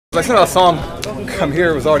As soon as I saw him come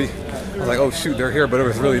here, I was like, oh shoot, they're here, but there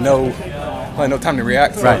was really no time to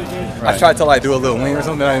react. So right. I tried to do a little lean or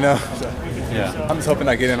something. I know. So yeah. I'm just hoping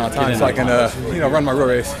I get in on time so I can run my real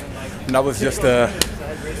race. And that was just kind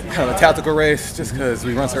of a tactical race, just because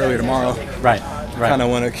we run so early tomorrow. Right. Kind of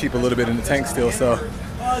want to keep a little bit in the tank still. So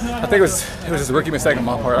I think it was just a rookie mistake on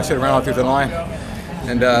my part. I should have ran all through the line,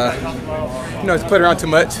 and just played around too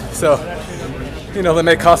much. So that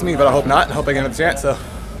may cost me, but I hope not. I hope I get another chance. So.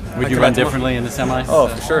 Would you run differently in the semis? Oh,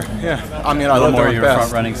 for sure. Yeah. I mean, I love more to run your fast.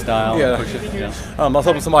 front running style. Yeah. Push it. Yeah. I was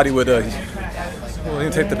hoping somebody would. You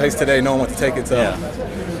can take the pace today. No one wants to take it. So.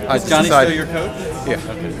 Yeah. Is Johnny still your coach? Yeah.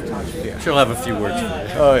 Okay. Yeah. She'll have a few words for you.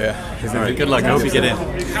 Oh yeah. All right. Good luck. I hope you get in.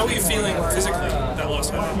 How are you feeling physically that last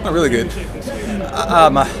time? I'm really good.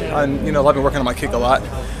 I've been working on my kick a lot.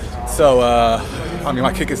 So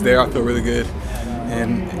my kick is there. I feel really good.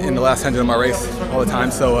 And in the last 100 of my race all the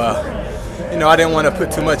time. So. I didn't want to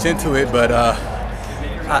put too much into it, but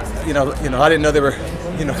I didn't know they were,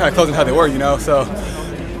 kind of closing how they were, So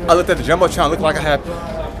I looked at the jumbotron, looked like I had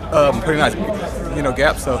pretty nice,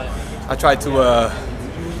 gap. So I tried to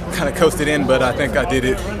kind of coast it in, but I think I did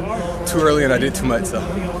it too early and I did too much. So.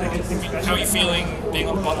 How are you feeling being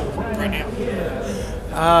on the bubble right now?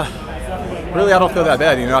 Really, I don't feel that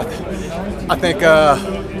bad. I think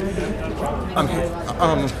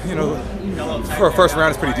for a first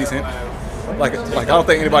round, it's pretty decent. Like I don't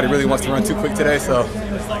think anybody really wants to run too quick today, so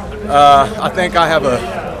I think I have a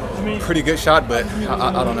pretty good shot, but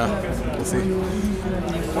I don't know. We'll see.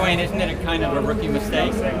 Duane, isn't it a kind of a rookie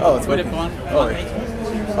mistake? Oh, it's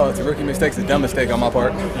it's a rookie mistake. It's a dumb mistake on my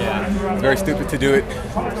part. Yeah. It's very stupid to do it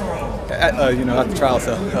at the trial.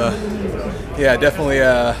 So yeah, definitely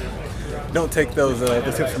don't take those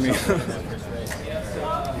tips from me.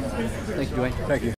 Thank you, Duane. Thank you.